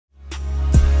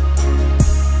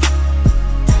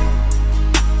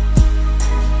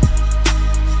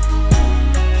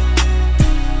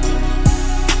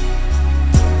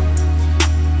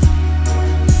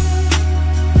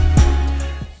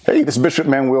Hey, this is Bishop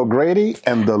Manwell Grady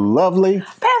and the lovely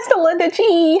Pastor Linda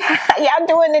G. How y'all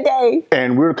doing today?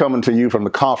 And we're coming to you from the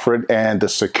comfort and the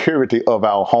security of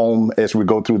our home as we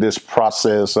go through this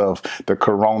process of the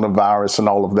coronavirus and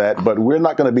all of that. But we're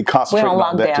not going to be concentrating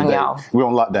on that today. Y'all. We're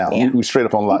on lockdown. Yeah. We straight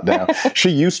up on lockdown.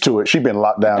 She used to it. She's been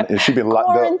locked down and she's been locked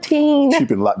Quarantine. up. She's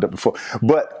been locked up before.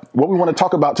 But what we want to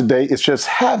talk about today is just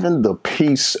having the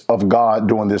peace of God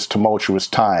during this tumultuous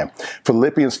time.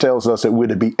 Philippians tells us that we're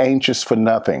to be anxious for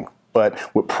nothing, but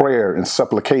with prayer and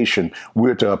supplication,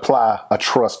 we're to apply a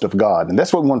trust of God. And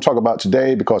that's what we want to talk about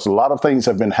today, because a lot of things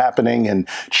have been happening and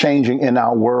changing in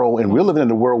our world, and we're living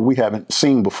in a world we haven't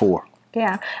seen before.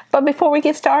 Yeah. But before we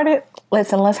get started,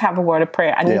 listen, let's have a word of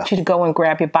prayer. I need you to go and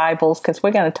grab your Bibles, because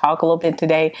we're going to talk a little bit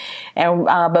today. And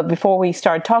but before we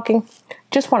start talking,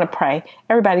 just want to pray.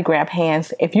 Everybody grab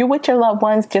hands. If you're with your loved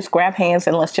ones, just grab hands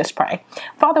and let's just pray.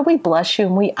 Father, we bless you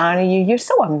and we honor you. You're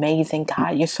so amazing,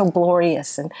 God. You're so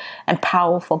glorious and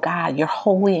powerful, God. You're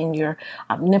holy and you're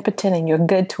omnipotent and you're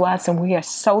good to us. And we are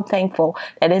so thankful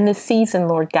that in this season,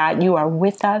 Lord God, you are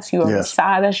with us. You are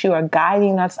beside us. You are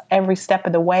guiding us every step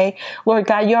of the way. Lord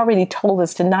God, you already told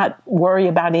us to not worry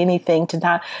about anything, to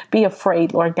not be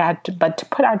afraid, Lord God, but to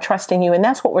put our trust in you. And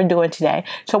that's what we're doing today.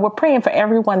 So we're praying for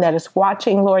everyone that is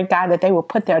watching, Lord God, that they will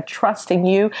put their trust in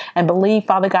you and believe,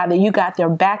 Father God, that you got their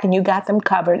back and you got them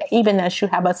covered, even as you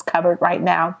have us covered right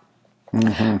now.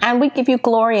 Mm-hmm. And we give you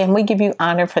glory and we give you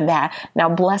honor for that. Now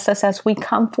bless us as we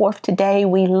come forth today.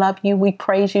 We love you. We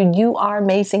praise you. You are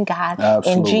amazing, God.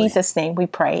 Absolutely. In Jesus' name we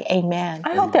pray. Amen.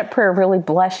 I hope that prayer really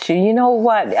blessed you. You know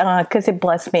what? Because it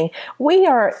blessed me. We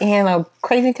are in a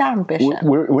crazy time, Bishop.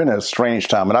 We're in a strange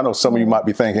time. And I know some of you might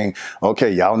be thinking,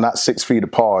 okay, y'all not 6 feet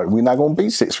apart. We're not going to be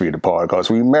 6 feet apart because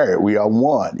we married. We are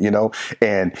one, you know.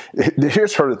 And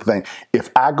here's the thing.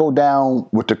 If I go down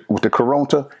with the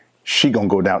corona, she gonna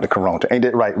go down to corona. Ain't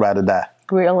that right? Ride or die.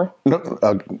 Really?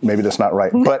 No, maybe that's not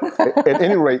right. But at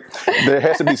any rate, there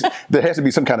has to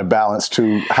be some kind of balance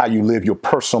to how you live your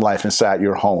personal life inside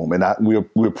your home. And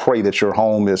we'll pray that your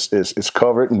home is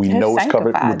covered, and we know it's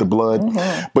covered with the blood.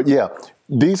 Mm-hmm. But yeah,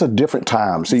 these are different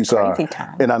times. These are crazy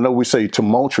times. And I know we say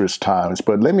tumultuous times,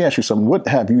 but let me ask you something. What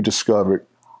have you discovered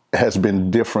has been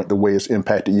different, the way it's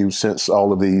impacted you since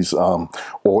all of these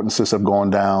ordinances have gone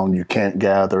down, you can't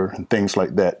gather and things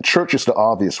like that? Church is the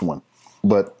obvious one,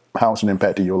 but how's it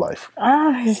impacted your life?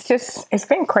 It's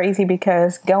been crazy,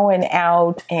 because going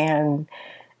out and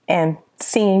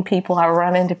seeing people, I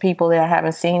run into people that I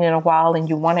haven't seen in a while and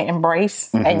you want to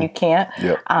embrace and you can't.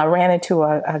 Yep. I ran into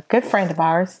a good friend of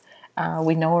ours.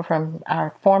 We know her from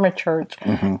our former church,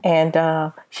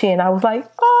 and she and I was like,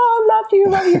 "Oh,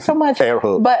 love you so much." Air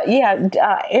hug, but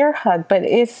air hug. But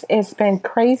it's been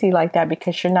crazy like that,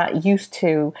 because you're not used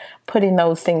to putting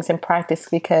those things in practice.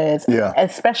 Because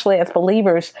especially as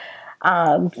believers,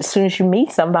 as soon as you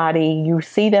meet somebody, you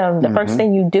see them, the first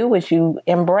thing you do is you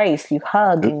embrace, you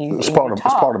hug, and you. It's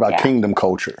part of our kingdom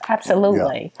culture.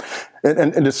 Absolutely. Yeah.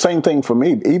 And the same thing for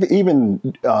me, even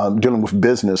dealing with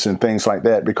business and things like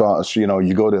that, because, you know,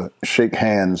 you go to shake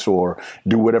hands or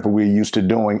do whatever we're used to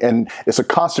doing. And it's a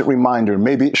constant reminder.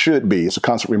 Maybe it should be. It's a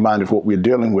constant reminder of what we're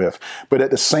dealing with. But at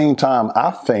the same time,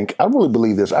 I really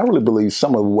believe this. I really believe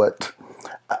some of what,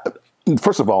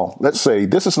 first of all, let's say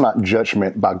this is not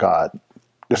judgment by God.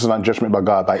 This is not judgment by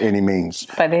God by any means.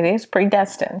 But it is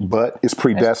predestined. But it's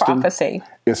predestined. It's prophecy.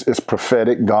 It's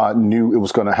prophetic. God knew it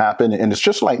was going to happen. And it's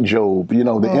just like Job. You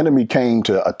know, the enemy came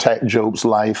to attack Job's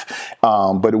life,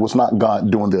 but it was not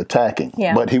God doing the attacking.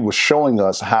 Yeah. But he was showing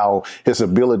us how his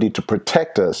ability to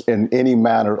protect us in any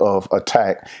manner of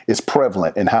attack is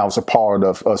prevalent, and how it's a part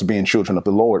of us being children of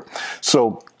the Lord.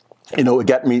 So, you know, it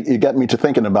got me to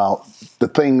thinking about the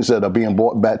things that are being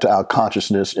brought back to our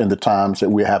consciousness in the times that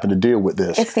we're having to deal with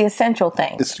this. It's the essential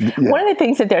things. One of the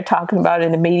things that they're talking about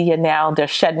in the media now, they're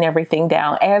shutting everything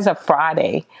down. As of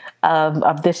Friday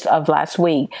of last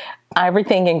week,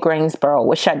 everything in Greensboro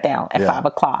was shut down at 5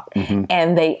 o'clock. Mm-hmm.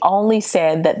 And they only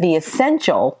said that the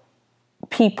essential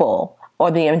people or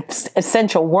the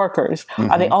essential workers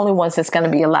are the only ones that's going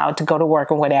to be allowed to go to work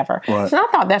or whatever. Right. So I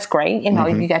thought that's great. You know,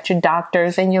 you got your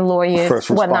doctors and your lawyers,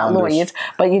 well, not lawyers,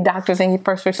 but your doctors and your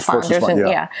first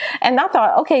responders. And I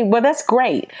thought, okay, well, that's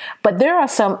great. But there are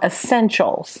some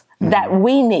essentials that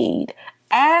we need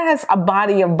as a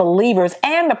body of believers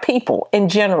and the people in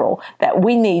general that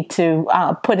we need to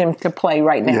put into play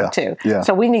right now too. Yeah.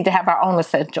 So we need to have our own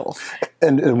essentials.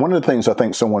 And one of the things I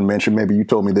think someone mentioned, maybe you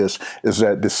told me this, is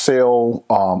that the sale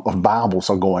of Bibles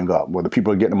are going up, whether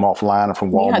people are getting them offline or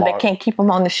from Walmart. Yeah, they can't keep them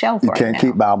on the shelf. You can't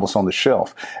keep Bibles on the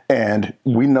shelf. And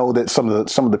we know that some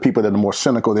of the people that are more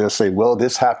cynical, they'll say, well,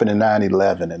 this happened in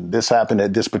 9/11 and this happened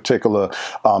at this particular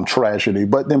tragedy.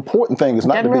 But the important thing is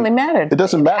not it doesn't really matter. It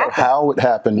doesn't matter how it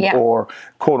happened or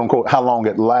quote unquote how long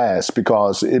it lasts,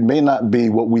 because it may not be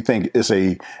what we think is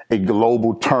a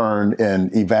global turn in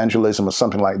evangelism or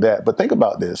something like that. But think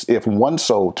about this. If 1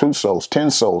 soul, 2 souls,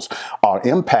 10 souls are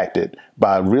impacted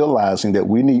by realizing that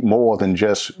we need more than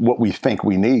just what we think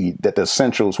we need, that the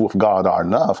essentials with God are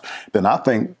enough, then I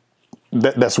think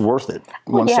that's worth it.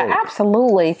 Well, yeah,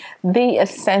 absolutely. The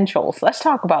essentials. Let's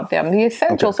talk about them. The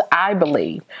essentials, I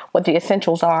believe, what the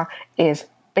essentials are is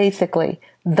basically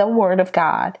the Word of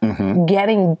God,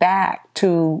 getting back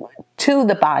to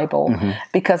the Bible,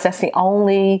 because that's the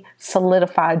only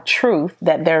solidified truth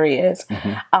that there is.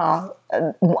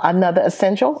 Another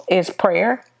essential is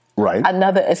prayer. Right.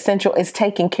 Another essential is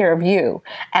taking care of you.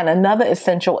 And another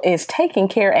essential is taking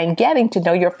care and getting to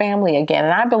know your family again.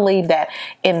 And I believe that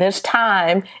in this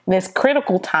time, this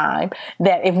critical time,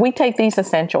 that if we take these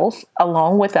essentials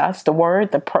along with us, the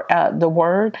word,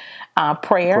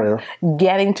 prayer,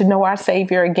 getting to know our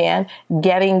Savior again,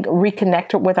 getting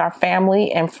reconnected with our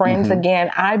family and friends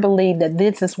again, I believe that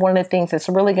this is one of the things that's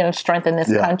really going to strengthen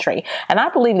this country. And I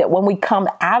believe that when we come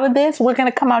out of this, we're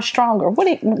going to come out stronger. What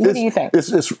do you think?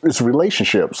 It's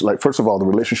relationships. Like, first of all, the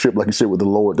relationship, like you said, with the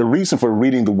Lord. The reason for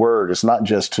reading the Word is not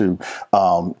just to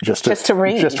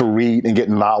read and get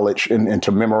knowledge and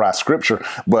to memorize Scripture,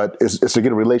 but it's to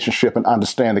get a relationship and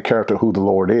understand the character of who the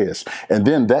Lord is. And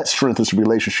then that strengthens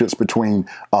relationships between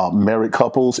married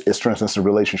couples. It strengthens the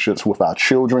relationships with our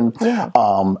children. Yeah.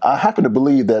 I happen to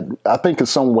believe that I think in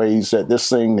some ways that this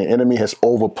thing, the enemy has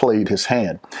overplayed his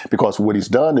hand, because what he's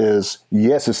done is,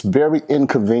 yes, it's very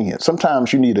inconvenient.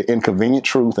 Sometimes you need an inconvenient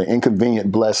truth, an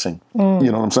inconvenient blessing. You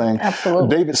know what I'm saying?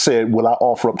 Absolutely. David said, will I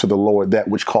offer up to the Lord that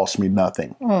which costs me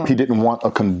nothing? He didn't want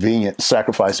a convenient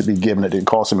sacrifice to be given that didn't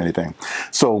cost him anything.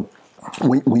 So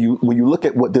when you look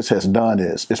at what this has done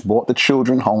is it's brought the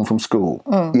children home from school.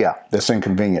 Yeah, that's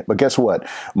inconvenient. But guess what?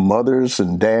 Mothers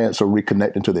and dads are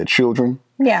reconnecting to their children.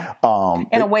 Yeah,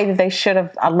 in a way that they should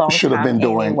have a long time been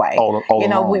doing anyway.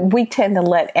 all we tend to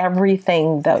let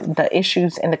everything, the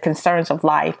issues and the concerns of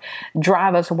life,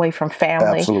 drive us away from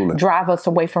family, drive us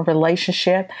away from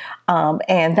relationship,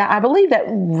 and I believe that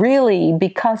really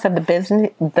because of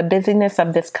the busyness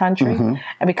of this country,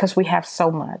 and because we have so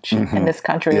much in this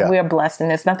country, we are blessed, and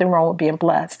there's nothing wrong with being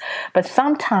blessed. But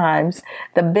sometimes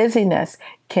the busyness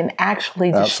can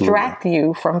actually distract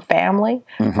you from family,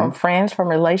 from friends, from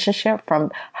relationship,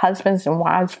 from husbands and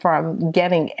wives, from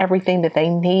getting everything that they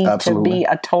need to be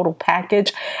a total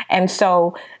package. And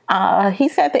so he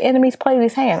said the enemy's played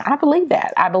his hand. I believe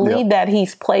that. I believe that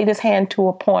he's played his hand to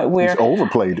a point where he's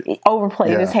overplayed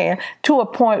it. His hand to a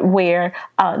point where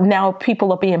now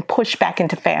people are being pushed back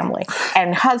into family,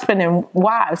 and husband and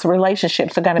wives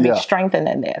relationships are going to be strengthened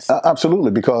in this.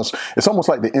 Absolutely, because it's almost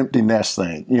like the empty nest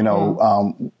thing. You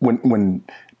know, when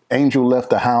Angel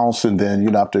left the house, and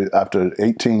then, after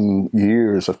 18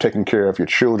 years of taking care of your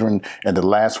children, and the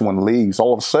last one leaves,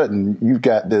 all of a sudden you've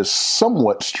got this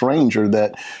somewhat stranger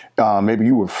that maybe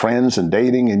you were friends and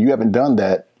dating, and you haven't done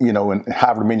that, in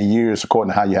however many years,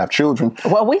 according to how you have children.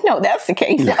 Well, we know that's the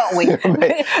case, don't we? Let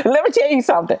me tell you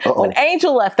something. When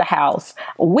Angel left the house,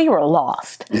 we were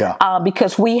lost.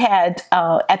 Because we had,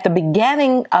 at the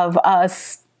beginning of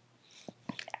us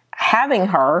having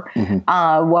her,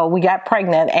 we got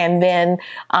pregnant, and then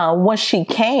once she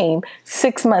came,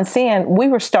 6 months in, we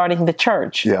were starting the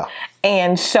church.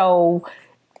 And so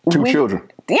two children.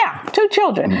 Yeah, 2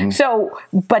 children. So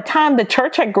by the time the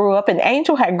church had grew up and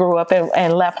Angel had grew up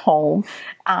and left home,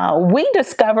 we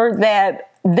discovered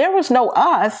that there was no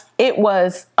us. It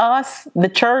was us, the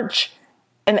church,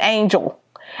 and Angel.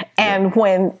 And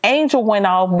when Angel went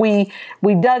off, we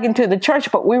dug into the church,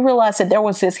 but we realized that there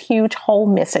was this huge hole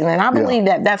missing. And I believe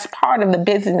that that's part of the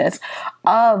busyness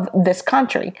of this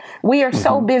country. We are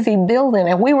so busy building,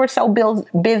 and we were so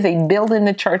busy building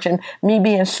the church, and me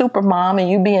being super mom and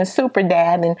you being super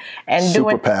dad and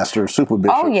super doing pastor, super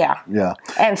bishop. Oh yeah.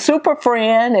 And super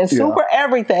friend and super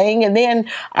everything. And then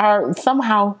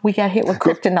somehow we got hit with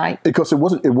kryptonite. Because it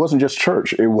wasn't just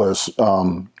church. It was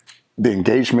the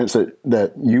engagements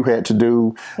that you had to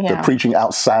do, the preaching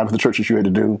outside of the church that you had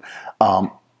to do.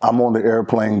 I'm on the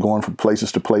airplane going from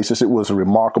places to places. It was a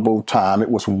remarkable time. It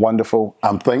was wonderful.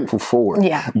 I'm thankful for it.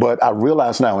 Yeah. But I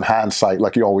realize now in hindsight,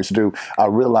 like you always do, I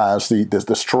realize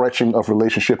the stretching of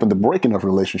relationship and the breaking of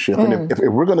relationship. And if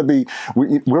we're going to be,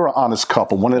 we're an honest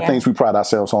couple. One of the things we pride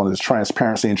ourselves on is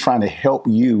transparency and trying to help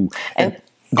you. And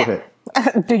go ahead.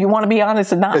 Do you want to be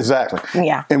honest or not? Exactly.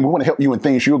 Yeah. And we want to help you in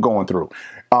things you're going through.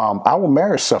 Our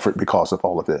marriage suffered because of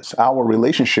all of this. Our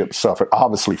relationship suffered,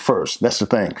 obviously, first. That's the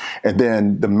thing. And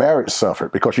then the marriage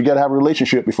suffered because you got to have a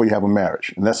relationship before you have a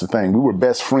marriage. And that's the thing. We were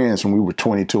best friends when we were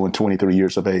 22 and 23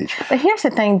 years of age. But here's the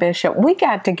thing, Bishop. We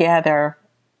got together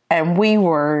and we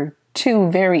were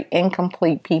two very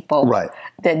incomplete people, right,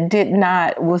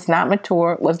 that was not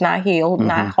mature, was not healed,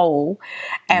 not whole.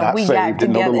 And not we saved, got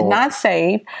together, not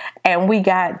saved, and we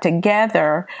got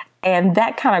together. And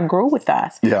that kind of grew with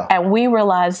us. Yeah. And we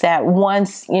realized that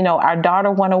once, our daughter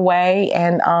went away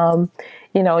and,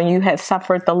 you had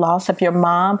suffered the loss of your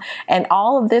mom, and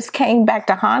all of this came back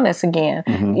to haunt us again.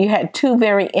 You had two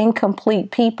very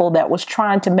incomplete people that was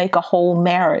trying to make a whole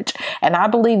marriage. And I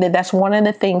believe that that's one of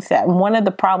the things one of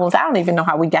the problems, I don't even know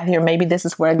how we got here. Maybe this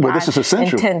is where God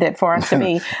intended for us to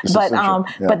be.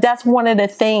 But that's one of the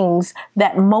things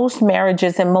that most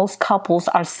marriages and most couples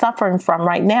are suffering from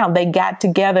right now. They got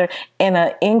together in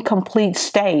an incomplete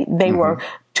state. They were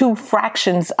two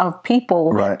fractions of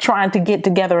people trying to get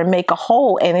together and make a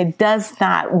whole, and it does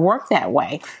not work that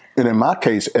way. And in my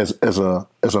case, as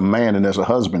a man and as a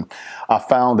husband, I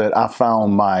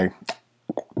found my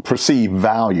perceived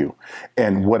value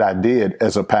in what I did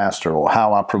as a pastor, or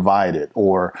how I provided,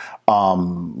 or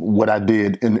what I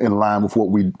did in line with what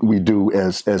we do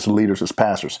as leaders, as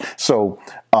pastors. So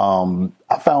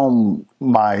I found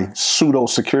my pseudo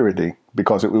security,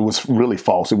 because it was really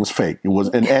false. It was fake. It was,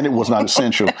 and it was not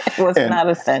essential. It was not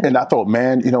essential. And I thought,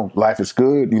 man, life is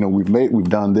good. We've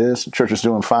done this. Church is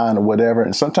doing fine, or whatever.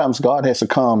 And sometimes God has to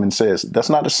come and says, that's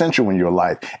not essential in your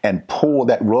life, and pull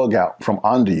that rug out from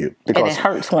under you. Because and it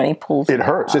hurts when he pulls it. It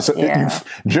hurts.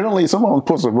 Generally, if someone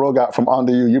pulls a rug out from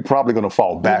under you, you're probably going to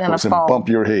fall backwards and bump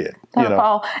your head.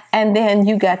 Fall. And then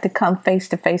you got to come face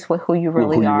to face with who you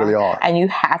really are. And you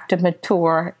have to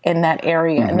mature in that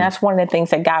area. And that's one of the things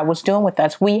that God was doing with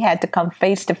us. We had to come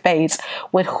face to face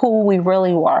with who we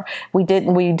really were. We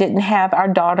didn't have our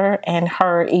daughter and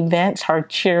her events, her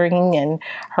cheering and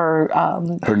her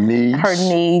needs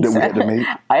that we had to meet.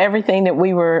 Everything that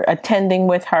we were attending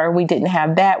with her. We didn't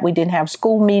have that. We didn't have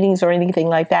school meetings or anything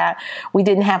like that. We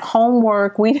didn't have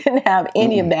homework. We didn't have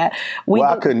any of that.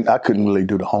 I couldn't really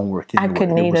do the homework anyway. I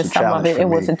couldn't either. Some of it. It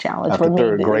was a challenge for me. After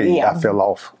third grade, I fell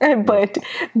off.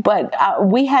 But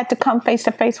we had to come face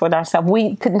to face with ourselves.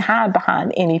 We couldn't hide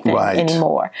behind anything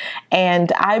anymore.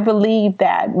 And I believe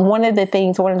that one of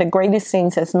the greatest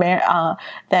things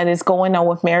that is going on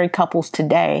with married couples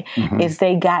today is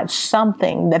they got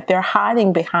something that they're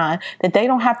hiding behind, that they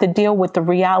don't have to deal with the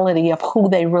reality of who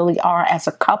they really are as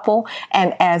a couple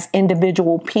and as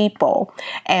individual people.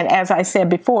 And as I said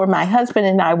before, my husband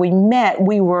and I, we met,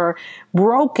 we were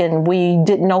broken. We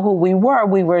didn't know who we were.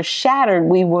 We were shattered.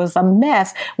 We was a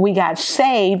mess. We got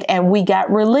saved and we got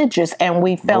religious, and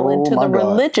we fell into the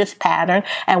religious pattern,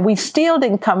 and we still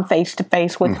didn't come face to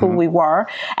face with who we were.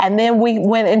 And then we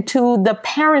went into the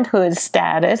parenthood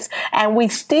status, and we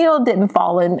still didn't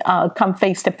come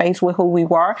face to face with who we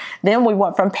were. Then we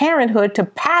went from parenthood to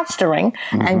pastoring,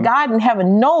 and God in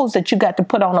heaven knows that you got to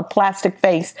put on a plastic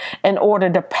face in order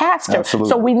to pastor. Absolutely.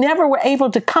 So we never were able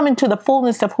to come into the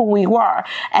fullness of who we were.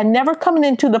 And never coming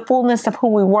into the fullness of who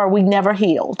we were, we never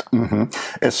healed. And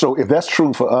so if that's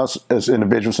true for us as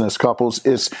individuals and as couples,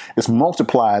 it's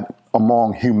multiplied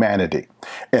among humanity.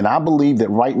 And I believe that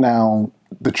right now,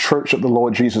 the Church of the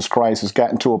Lord Jesus Christ has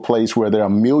gotten to a place where there are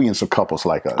millions of couples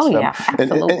like us. Oh, yeah,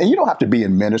 absolutely. And you don't have to be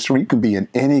in ministry. You can be in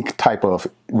any type of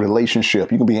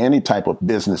relationship. You can be in any type of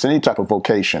business, any type of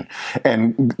vocation.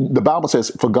 And the Bible says,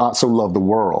 for God so loved the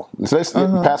world.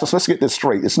 Pastors, let's get this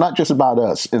straight. It's not just about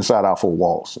us inside our four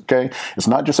walls, okay? It's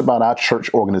not just about our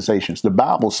church organizations. The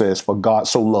Bible says, for God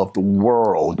so loved the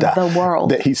world.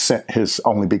 That he sent his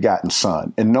only begotten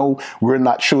son. And no, we're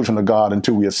not children of God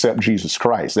until we accept Jesus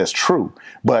Christ. That's true.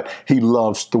 But he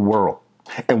loves the world.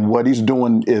 And what he's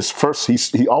doing is, first, he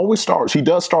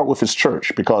does start with his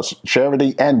church, because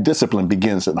charity and discipline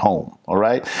begins at home. All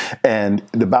right. And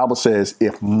the Bible says,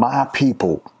 if my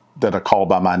people that are called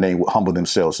by my name would humble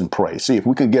themselves and pray. See, if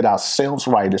we could get ourselves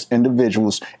right as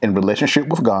individuals in relationship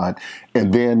with God,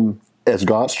 and then as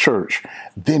God's church,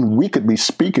 then we could be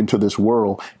speaking to this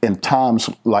world in times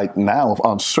like now of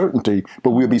uncertainty, but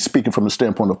we'll be speaking from the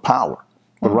standpoint of power.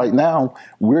 But right now,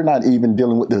 we're not even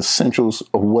dealing with the essentials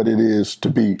of what it is to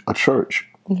be a church.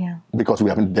 Yeah. Because we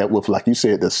haven't dealt with, like you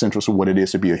said, the essentials of what it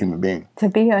is to be a human being. To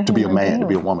be a man, being. to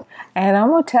be a woman. And I'm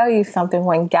going to tell you something.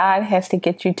 When God has to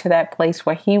get you to that place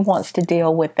where he wants to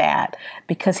deal with that,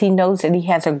 because he knows that he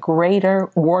has a greater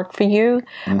work for you,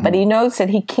 but he knows that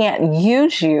he can't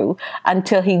use you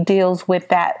until he deals with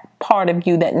that part of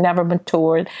you that never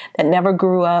matured, that never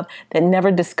grew up, that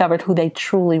never discovered who they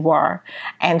truly were.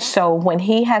 And so when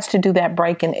he has to do that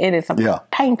breaking, it is a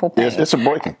painful thing. It's a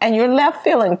breaking. And you're left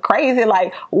feeling crazy,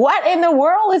 like, what in the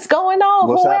world is going on?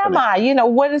 What's happening? Am I? You know,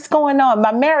 what is going on?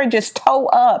 My marriage is toe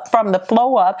up from the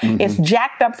flow up. It's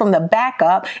jacked up from the back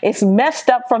up. It's messed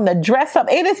up from the dress up.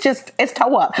 It is just, it's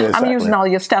toe up. Exactly. I'm using all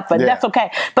your stuff, but that's okay.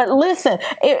 But listen,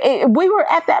 we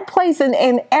were at that place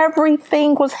and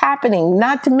everything was happening,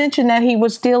 not to mention that he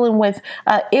was dealing with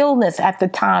illness at the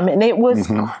time, and it was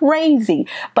crazy.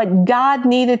 But God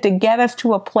needed to get us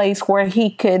to a place where he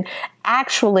could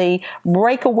actually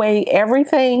break away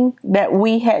everything that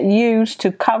we had used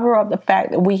to cover up the fact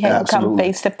that we had come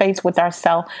face to face with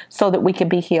ourselves, so that we could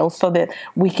be healed, so that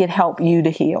we could help you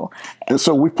to heal. And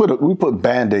so we put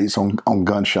Band-Aids on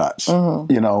gunshots,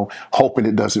 you know, hoping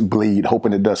it doesn't bleed,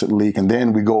 hoping it doesn't leak. And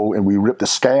then we go and we rip the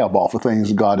scab off of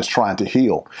things God is trying to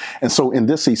heal. And so in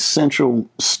this essential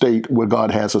state where God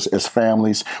has us as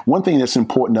families, one thing that's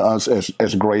important to us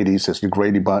as Grady's, as the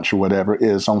Grady bunch or whatever,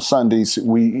 is on Sundays,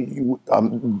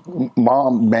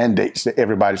 mom mandates that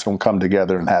everybody's going to come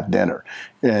together and have dinner.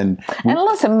 And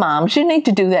listen, moms, you need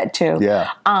to do that too. Yeah.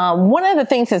 One of the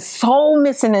things that's so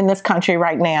missing in this country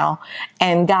right now,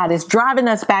 and God is driving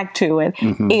us back to it,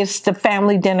 is the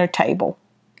family dinner table.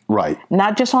 Right.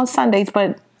 Not just on Sundays,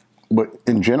 but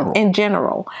in general. In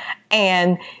general.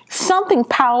 And something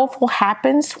powerful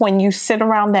happens when you sit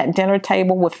around that dinner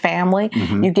table with family.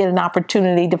 You get an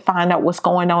opportunity to find out what's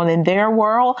going on in their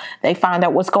world. They find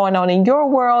out what's going on in your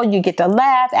world. You get to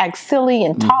laugh, act silly,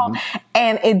 and talk.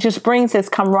 And it just brings this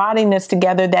camaraderie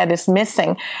together that is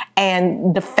missing.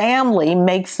 And the family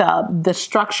makes up the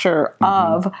structure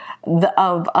of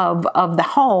the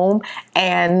home,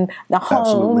 and the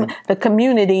home, the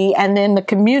community, and then the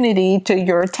community to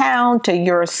your town, to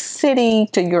your city,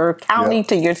 to your county,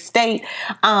 to your state,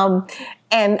 and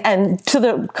to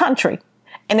the country.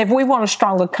 And if we want a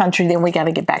stronger country, then we got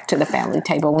to get back to the family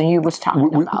table. When you was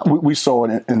talking about, we saw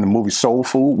it in the movie Soul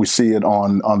Food. We see it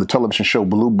on the television show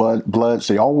Blue Bloods.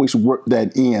 They always work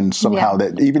that in somehow.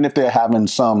 That even if they're having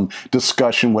some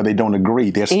discussion where they don't agree,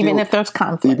 they're still, even if there's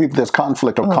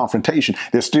conflict, or confrontation,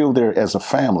 they're still there as a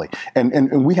family.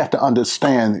 And we have to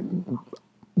understand.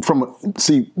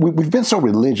 We've been so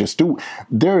religious.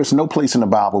 There is no place in the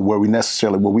Bible where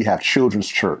we have children's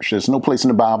church. There's no place in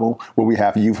the Bible where we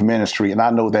have youth ministry. And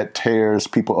I know that tears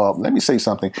people up. Let me say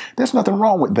something. There's nothing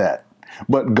wrong with that.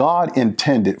 But God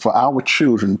intended for our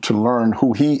children to learn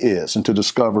who he is and to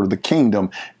discover the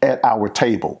kingdom at our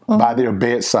table, by their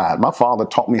bedside. My father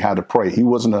taught me how to pray. He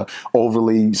wasn't an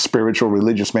overly spiritual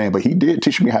religious man, but he did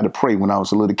teach me how to pray when I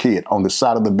was a little kid. On the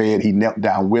side of the bed, he knelt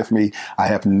down with me. I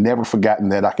have never forgotten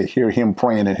that. I could hear him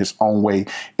praying in his own way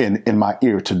in my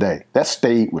ear today. That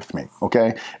stayed with me,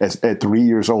 okay, at 3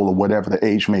 years old or whatever the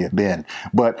age may have been.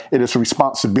 But it is a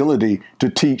responsibility to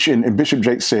teach, and Bishop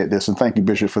Jake said this, and thank you,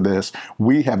 Bishop, for this.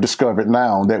 We have discovered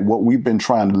now that what we've been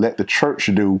trying to let the church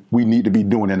do, we need to be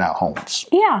doing in our homes.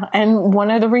 Yeah, and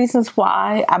one of the reasons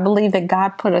why I believe that God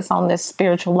put us on this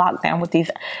spiritual lockdown with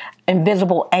these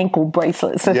invisible ankle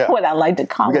bracelets is what I like to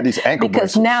call it. We got these ankle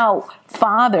bracelets. Because now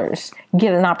fathers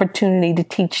get an opportunity to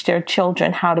teach their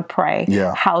children how to pray,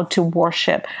 how to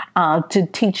worship, to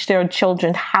teach their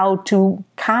children how to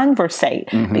conversate.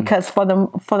 Because for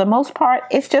the most part,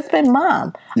 it's just been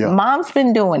mom. Mom's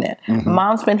been doing it.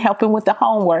 Mom's been helping with the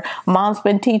homework. Mom's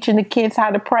been teaching the kids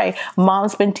how to pray.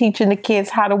 Mom's been teaching the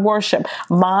kids how to worship.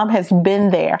 Mom has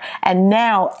been there. And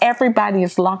now everybody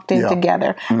is locked in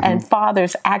together. And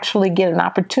fathers actually get an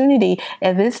opportunity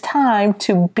at this time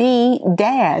to be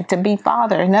dad, to be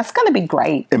father. And that's going to be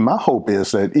great. And my hope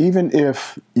is that even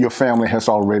if your family has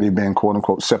already been, quote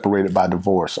unquote, separated by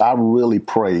divorce, I really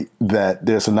pray that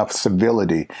there's enough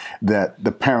civility that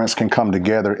the parents can come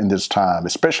together in this time,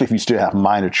 especially if you still have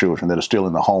minor children that are still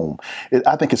in the home.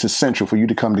 I think it's essential for you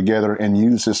to come together and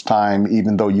use this time,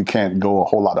 even though you can't go a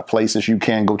whole lot of places. You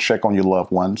can go check on your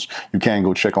loved ones. You can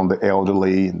go check on the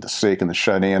elderly and the sick and the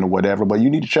shut in or whatever, but you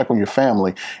need to check on your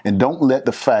family, and don't let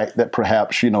the fact that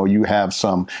perhaps, you have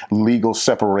some legal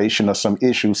separation or some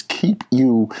issues keep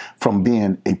you from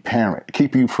being a parent,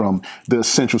 keep you from the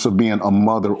essentials of being a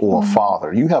mother or a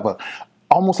father. You have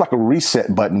almost like a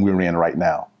reset button we're in right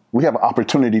now. We have an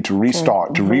opportunity to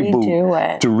restart, to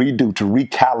reboot, to redo, to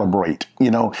recalibrate. You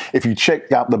know, if you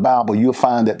check out the Bible, you'll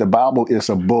find that the Bible is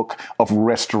a book of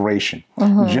restoration.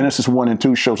 Genesis 1 and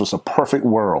 2 shows us a perfect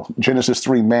world. Genesis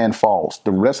 3, man falls.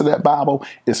 The rest of that Bible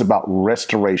is about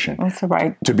restoration. That's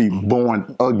right. To be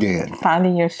born again.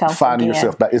 Finding yourself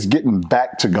back. It's getting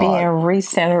back to God. Being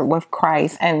recentered with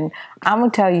Christ. And I'm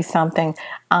going to tell you something.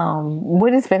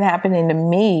 What has been happening to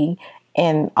me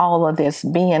in all of this,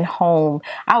 being home,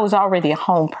 I was already a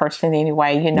home person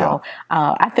anyway, you know.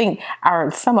 I think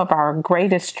some of our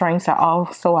greatest strengths are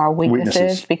also our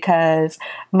weaknesses. Because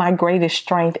my greatest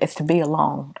strength is to be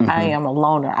alone. I am a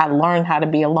loner. I learned how to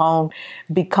be alone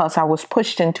because I was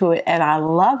pushed into it, and I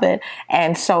love it.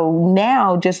 And so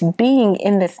now just being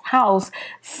in this house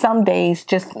some days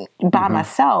just by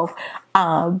myself,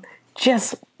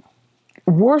 just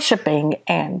worshiping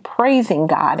and praising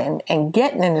God and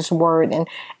getting in His Word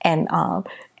and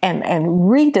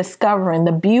rediscovering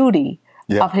the beauty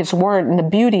of His Word and the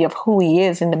beauty of who He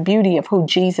is and the beauty of who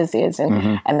Jesus is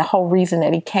and the whole reason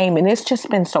that He came. And it's just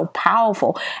been so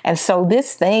powerful. And so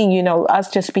this thing, you know, us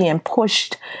just being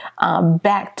pushed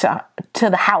back to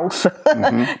the house,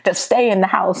 to stay in the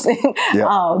house.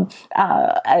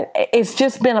 It's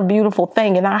just been a beautiful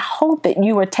thing. And I hope that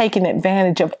you are taking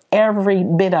advantage of every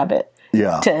bit of it.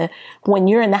 To when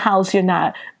you're in the house, you're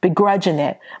not begrudging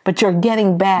it, but you're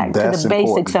getting back to the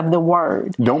basics of the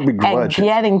Word. Don't begrudge and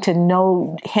getting to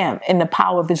know Him in the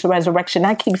power of His resurrection.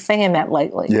 I keep saying that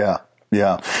lately.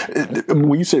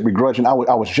 When you said begrudging, I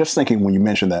was just thinking when you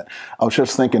mentioned that, I was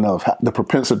just thinking of the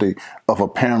propensity of a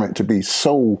parent to be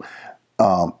so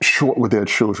short with their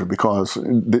children because,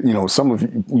 you know,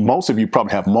 most of you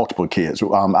probably have multiple kids.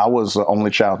 I was the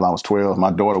only child when I was 12.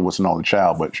 My daughter was an only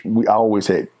child, but I always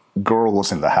had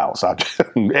girls in the house. I just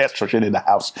estrogen in the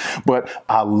house. But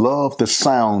I love the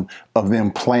sound of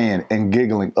them playing and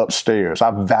giggling upstairs.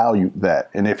 I valued that.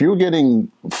 And if you're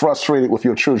getting frustrated with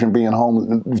your children being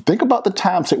home, think about the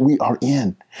times that we are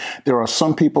in. There are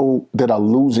some people that are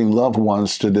losing loved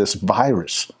ones to this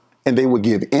virus. And they would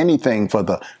give anything for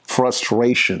the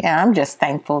frustration. Yeah, I'm just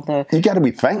thankful you got to be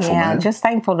thankful, man. Just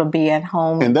thankful to be at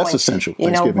home. And that's essential.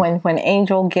 You know, when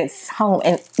Angel gets home,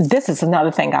 and this is another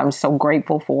thing I'm so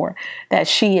grateful for, that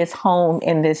she is home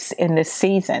in this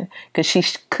season, because she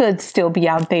could still be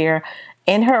out there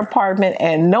in her apartment,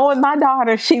 and knowing my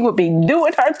daughter, she would be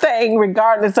doing her thing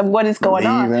regardless of what is going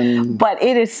on. But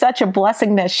it is such a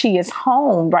blessing that she is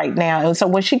home right now. And so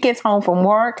when she gets home from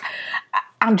work,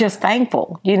 I'm just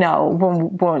thankful, you know,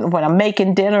 when I'm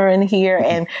making dinner in here,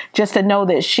 and just to know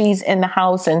that she's in the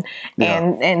house and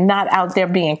not out there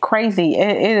being crazy.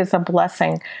 It is a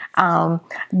blessing.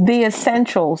 The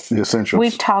essentials.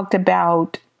 We've talked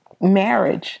about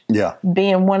marriage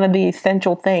being one of the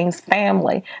essential things,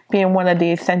 family being one of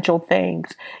the essential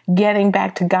things, getting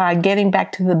back to God, getting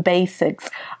back to the basics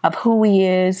of who He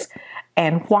is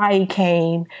and why He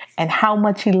came and how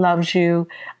much He loves you.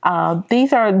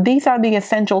 These are the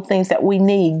essential things that we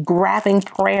need. Grabbing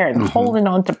prayer and holding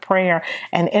on to prayer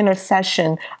and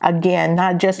intercession, again,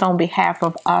 not just on behalf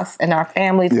of us and our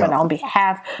families, but on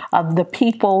behalf of the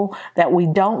people that we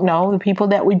don't know, the people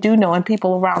that we do know, and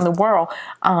people around the world.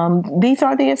 These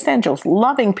are the essentials.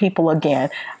 Loving people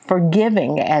again,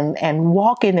 forgiving and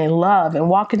walking in love and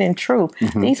walking in truth.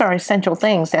 These are essential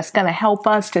things that's going to help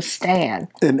us to stand.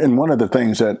 And one of the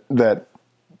things that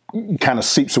kind of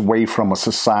seeps away from a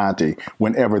society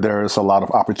whenever there is a lot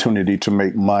of opportunity to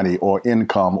make money or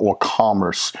income or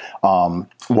commerce,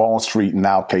 Wall Street, in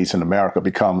our case in America,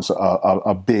 becomes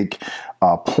a big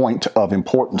point of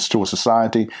importance to a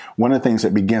society. One of the things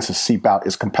that begins to seep out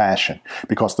is compassion,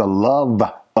 because the love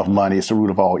of money is the root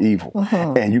of all evil.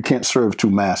 And you can't serve two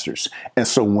masters. And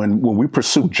so when we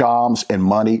pursue jobs and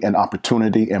money and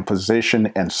opportunity and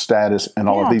position and status and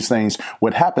all of these things,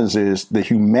 what happens is the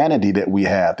humanity that we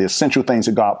have, the essential things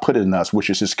that God put in us, which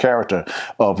is His character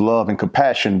of love and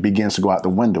compassion, begins to go out the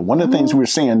window. One of the things we're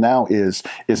seeing now is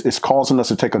it's causing us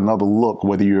to take another look,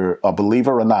 whether you're a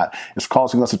believer or not. It's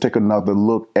causing us to take another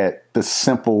look at the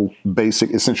simple,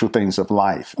 basic, essential things of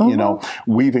life. You know,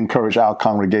 we've encouraged our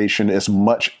congregation, as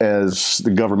much as the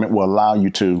government will allow you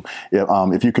to,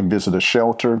 if you can visit a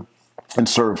shelter and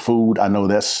serve food. I know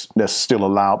that's still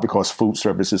allowed because food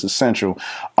service is essential.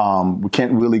 We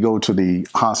can't really go to the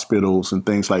hospitals and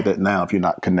things like that now if you're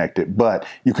not connected, but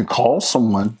you can call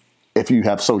someone. If you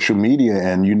have social media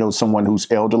and you know someone who's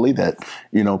elderly that,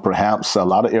 you know, perhaps a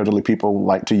lot of elderly people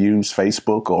like to use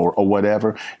Facebook or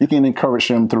whatever, you can encourage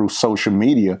them through social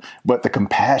media. But the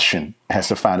compassion has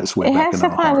to find its way It back has in to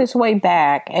our find heart. its way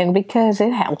back, and because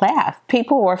it had left,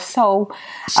 people were so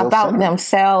about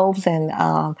themselves and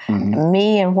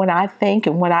me and what I think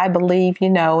and what I believe,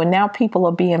 and now people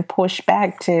are being pushed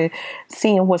back to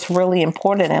seeing what's really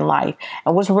important in life.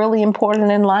 And what's really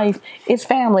important in life is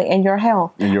family and your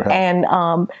health. And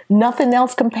nothing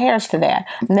else compares to that.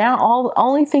 Now,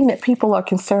 only thing that people are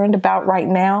concerned about right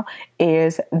now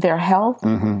is their health,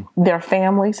 their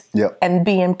families, and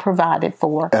being provided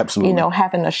for. Absolutely.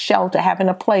 Having a shelter, having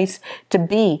a place to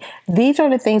be. These are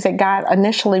the things that God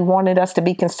initially wanted us to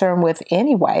be concerned with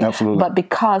anyway. Absolutely. But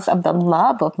because of the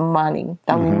love of money,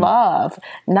 the love,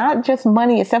 not just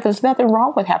money itself, there's nothing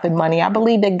wrong with having money. I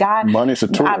believe that God, money's a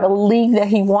tool. I believe that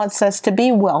He wants us to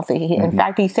be wealthy. In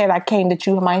fact, He said, I came that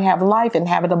you might have life and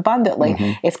have it abundantly.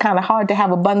 It's kind of hard to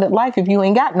have abundant life if you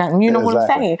ain't got nothing. You know what I'm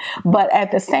saying? But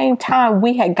at the same time,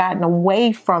 we had gotten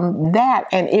away from that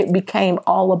and it became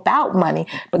all about money.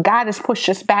 But God has pushed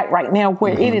us back right now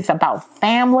where it is about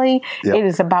family. It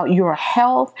is about your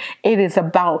health. It is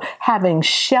about having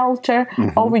shelter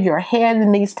over your head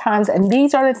in these times. And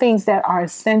these are the things that are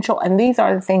essential. And these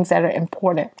are the things that are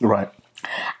important. Right.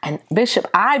 And Bishop,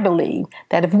 I believe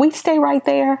that if we stay right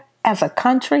there as a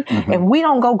country, if we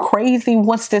don't go crazy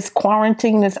once this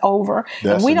quarantine is over,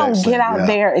 and we don't get out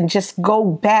there and just go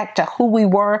back to who we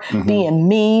were, being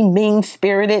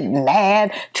mean-spirited,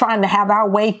 mad, trying to have our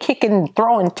way, kicking,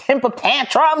 throwing temper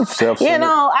tantrums,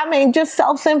 just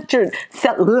self-centered,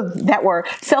 that word,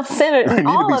 self-centered, and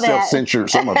all of that.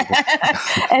 Self-censored, some of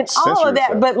it. And all of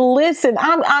that. But listen,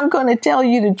 I'm going to tell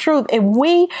you the truth. If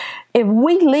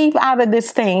we leave out of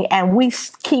this thing and we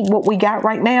keep what we got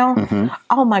right now,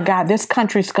 oh my God, this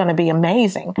country's going to be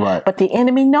amazing. Right. But the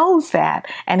enemy knows that.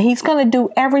 And he's going to do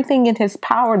everything in his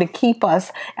power to keep us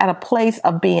at a place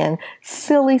of being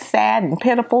silly, sad, and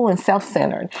pitiful and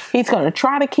self-centered. He's going to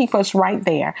try to keep us right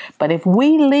there. But if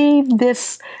we leave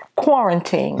this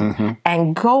quarantine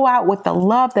and go out with the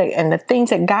love and the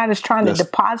things that God is trying to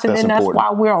deposit in us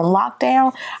while we're on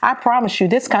lockdown, I promise you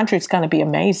this country is going to be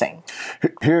amazing.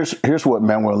 Here's what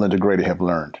Manwell and Grady have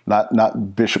learned.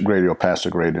 Not Bishop Grady or Pastor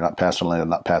Grady, not Pastor Linda,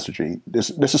 not Pastor G.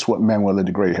 This is what Manwell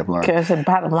and Grady have learned. Because the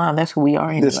bottom line, that's who we are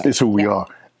anyway. This is who we are.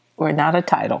 We're not a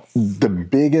title. The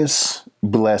biggest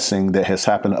blessing that has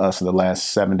happened to us in the last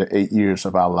 7 to 8 years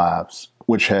of our lives,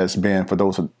 which has been, for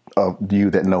those of you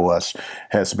that know us,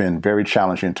 has been very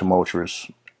challenging,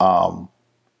 tumultuous,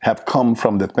 have come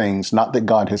from the things, not that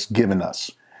God has given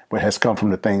us, but has come from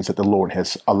the things that the Lord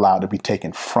has allowed to be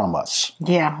taken from us.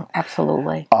 Yeah,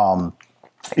 absolutely.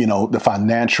 The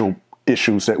financial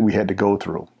issues that we had to go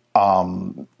through,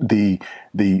 the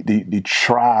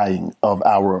trying of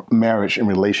our marriage and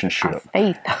relationship, our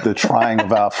faith, the trying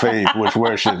of our faith, which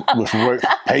work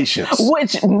patience.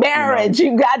 Which marriage,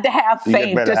 you got to have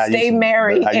faith to stay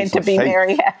married and to be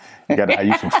married. You got to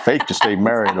use some faith to stay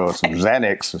married, or some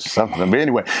Xanax or something. But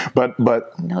anyway, but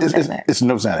it's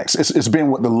no Xanax. It's been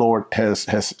what the Lord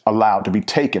has allowed to be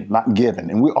taken, not given.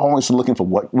 And we're always looking for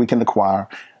what we can acquire.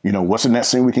 What's the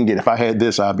next thing we can get? If I had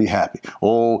this, I'd be happy.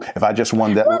 Oh, if I just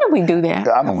won that. Why do we do that?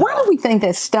 I don't know. Why do we think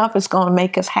that stuff is going to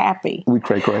make us happy? We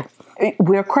cray-cray.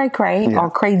 We're cray-cray or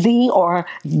crazy or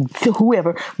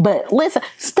whoever. But listen,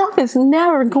 stuff is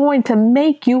never going to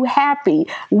make you happy.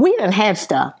 We done had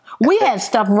stuff. We had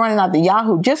stuff running out the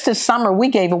Yahoo. Just this summer, we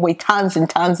gave away tons and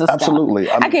tons of stuff. Absolutely.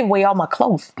 I gave away all my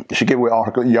clothes. She gave away all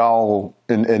her clothes. Y'all,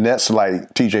 and that's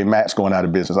like TJ Maxx going out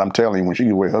of business. I'm telling you, when she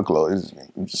gave away her clothes,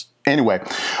 anyway.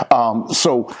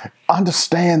 So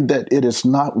understand that it is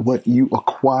not what you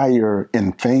acquire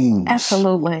in things.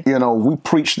 Absolutely. We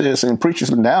preach this and preach this.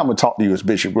 Now I'm going to talk to you as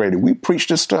Bishop Grady. We preach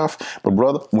this stuff, but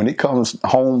brother, when it comes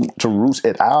home to roost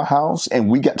at our house and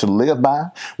we got to live by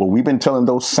what we've been telling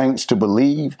those saints to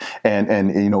believe, and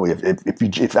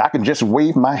if I can just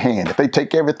wave my hand, if they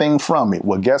take everything from me,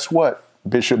 well, guess what,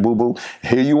 Bishop Boo Boo,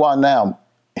 here you are now.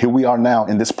 Here we are now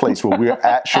in this place where we're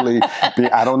actually,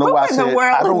 I don't know why I said,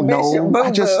 I don't know.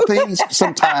 I just, things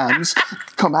sometimes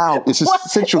come out. It's just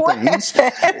essential things.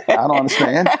 I don't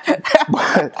understand.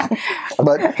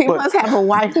 But he must have a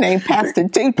wife named Pastor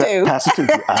Tutu. Pastor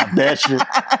Tutu. I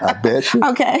bet you.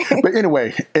 Okay. But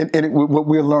anyway,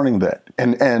 we're learning that.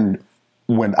 And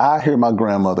when I hear my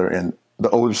grandmother and the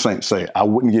older saints say, I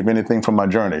wouldn't give anything for my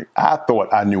journey, I thought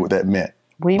I knew what that meant.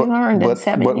 We've learned in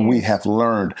 7 years. But we have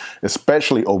learned,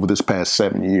 especially over this past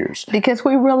 7 years. Because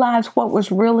we realized what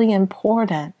was really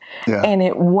important. Yeah. And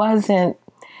it wasn't,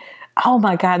 oh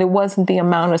my God, it wasn't the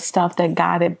amount of stuff that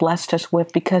God had blessed us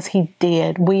with, because He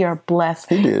did. We are blessed.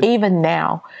 He did. Even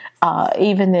now,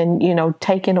 even in,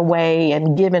 taking away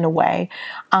and giving away,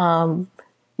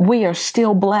 we are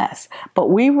still blessed. But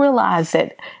we realize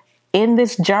that in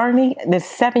this journey,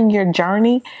 this 7-year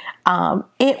journey,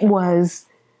 it was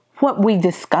what we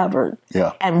discovered.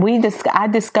 Yeah. And I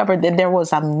discovered that there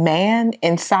was a man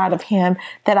inside of him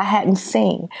that I hadn't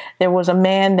seen. There was a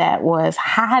man that was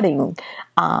hiding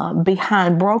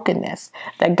behind brokenness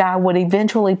that God would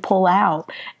eventually pull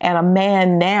out. And a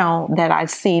man now that I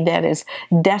see that is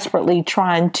desperately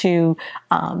trying to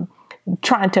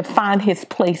find his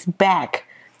place back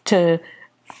to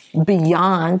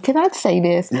beyond, can I say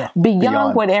this? Yeah.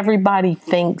 Beyond what everybody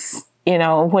thinks,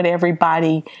 what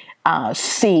everybody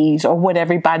sees or what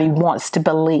everybody wants to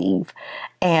believe.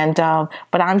 And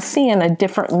but I'm seeing a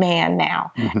different man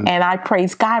now. Mm-hmm. And I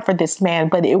praise God for this man.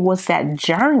 But it was that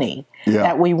journey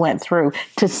that we went through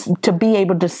to be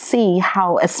able to see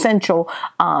how essential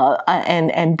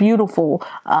and beautiful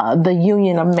the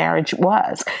union of marriage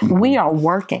was. Mm-hmm. We are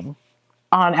working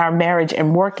on our marriage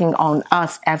and working on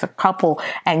us as a couple,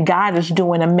 and God is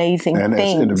doing amazing things. And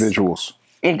as individuals.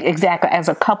 Exactly, as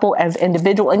a couple, as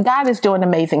individual, and God is doing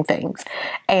amazing things,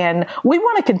 and we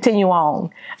want to continue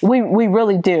on. We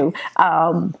really do.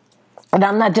 And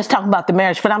I'm not just talking about the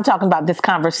marriage, but I'm talking about this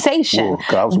conversation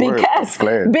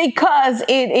because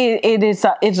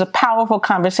it is a powerful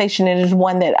conversation. It is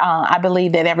one that I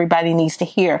believe that everybody needs to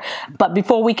hear. But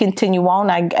before we continue on,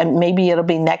 maybe it'll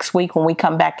be next week when we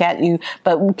come back at you.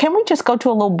 But can we just go to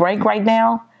a little break right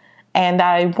now? And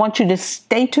I want you to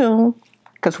stay tuned,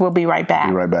 because we'll be right back.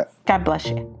 Be right back. God bless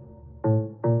you.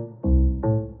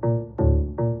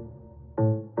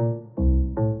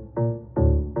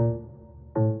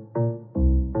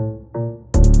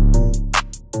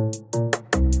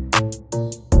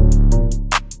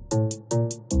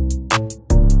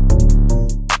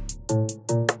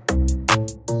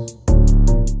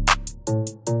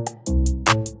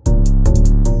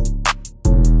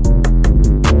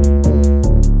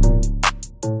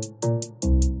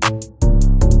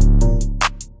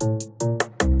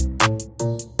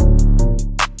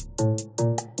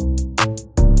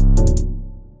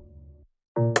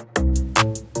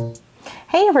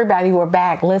 Everybody, we're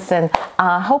back. Listen,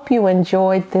 I hope you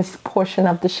enjoyed this portion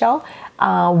of the show.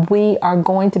 We are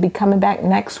going to be coming back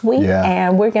next week,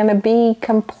 and we're going to be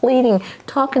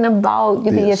talking about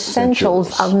the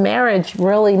essentials of marriage,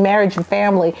 really marriage and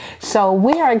family. So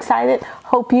we are excited.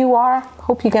 Hope you are.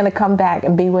 Hope you're going to come back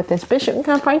and be with us. Bishop, you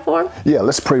going to pray for him? Yeah,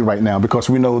 let's pray right now, because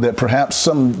we know that perhaps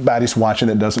somebody's watching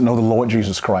that doesn't know the Lord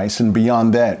Jesus Christ. And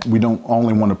beyond that, we don't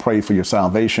only want to pray for your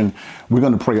salvation. We're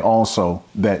going to pray also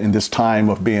that in this time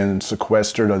of being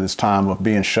sequestered, or this time of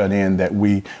being shut in, that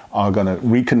we are going to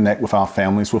reconnect with our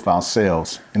families, with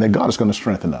ourselves, and that God is going to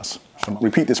strengthen us. So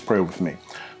repeat this prayer with me.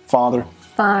 Father,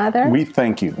 we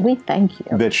thank you. We thank you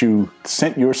that you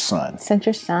sent your Son. To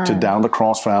die on the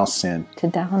cross for our sin.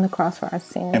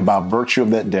 And by virtue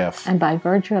of that death.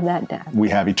 We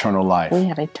have eternal life.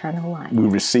 We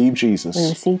receive Jesus.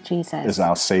 As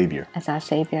our Savior.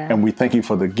 And we thank you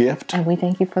for the gift. of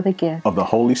the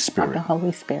Holy Spirit.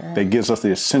 That gives us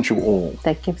the essential oil.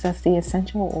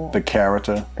 The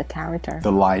character.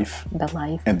 The life.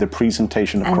 And the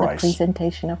presentation of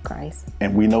Christ.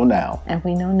 And we know now.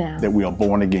 That we are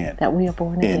born again.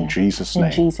 In Jesus'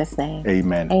 name.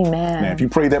 Amen. Now, if you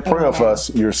pray that prayer for us,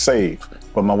 you're saved.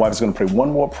 But my wife is going to pray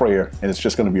one more prayer, and it's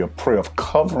just going to be a prayer of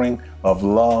covering, of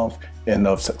love, and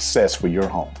of success for your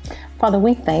home. Father,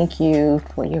 we thank you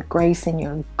for your grace and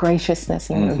your graciousness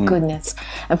and your goodness.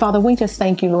 And Father, we just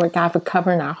thank you, Lord God, for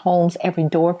covering our homes, every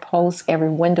doorpost, every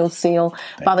windowsill.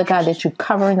 Father God, that you're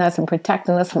covering us and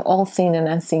protecting us from all seen and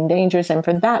unseen dangers. And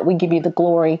for that, we give you the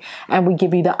glory and we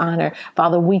give you the honor.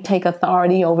 Father, we take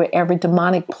authority over every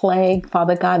demonic plague,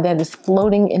 Father God, that is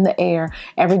floating in the air.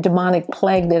 Every demonic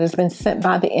plague that has been sent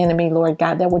by the enemy, Lord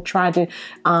God, that would try to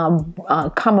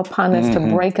come upon us, to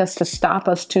break us, to stop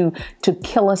us, to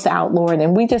kill us out, Lord.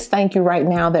 And we just thank you right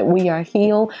now that we are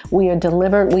healed, we are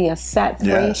delivered, we are set free.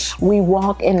 Yes. We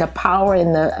walk in the power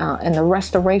and the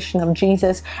restoration of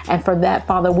Jesus. And for that,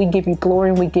 Father, we give you glory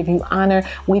and we give you honor.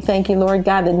 We thank you, Lord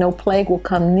God, that no plague will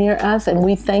come near us. And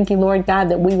we thank you, Lord God,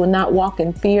 that we will not walk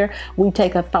in fear. We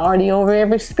take authority over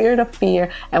every spirit of fear,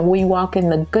 and we walk in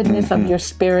the goodness of your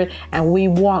Spirit. And we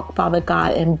walk, Father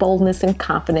God, in boldness and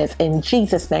confidence. In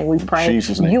Jesus' name we pray.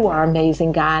 Jesus' name. You are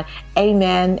amazing, God.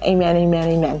 Amen, amen, amen,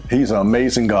 amen. He's an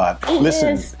amazing God.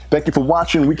 Listen, Thank you for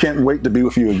watching. We can't wait to be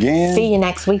with you again. See you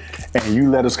next week. And you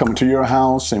let us come to your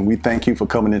house, and we thank you for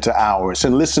coming into ours.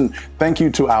 And listen, thank you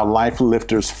to our Life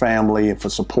Lifters family for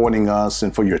supporting us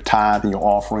and for your tithe and your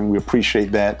offering. We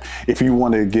appreciate that. If you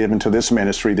want to give into this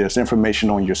ministry, there's information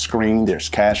on your screen. There's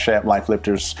Cash App, Life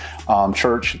Lifters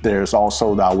Church. There's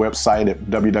also our website at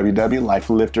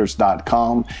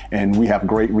www.lifelifters.com. And we have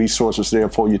great resources there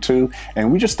for you too.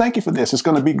 And we just thank you for this. It's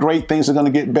going to be great. Things are going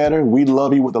to get better. We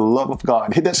love you with the love of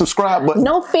God. Hit that subscribe button.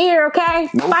 No fear, okay?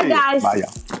 No Bye, fear. guys. Bye,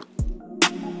 y'all.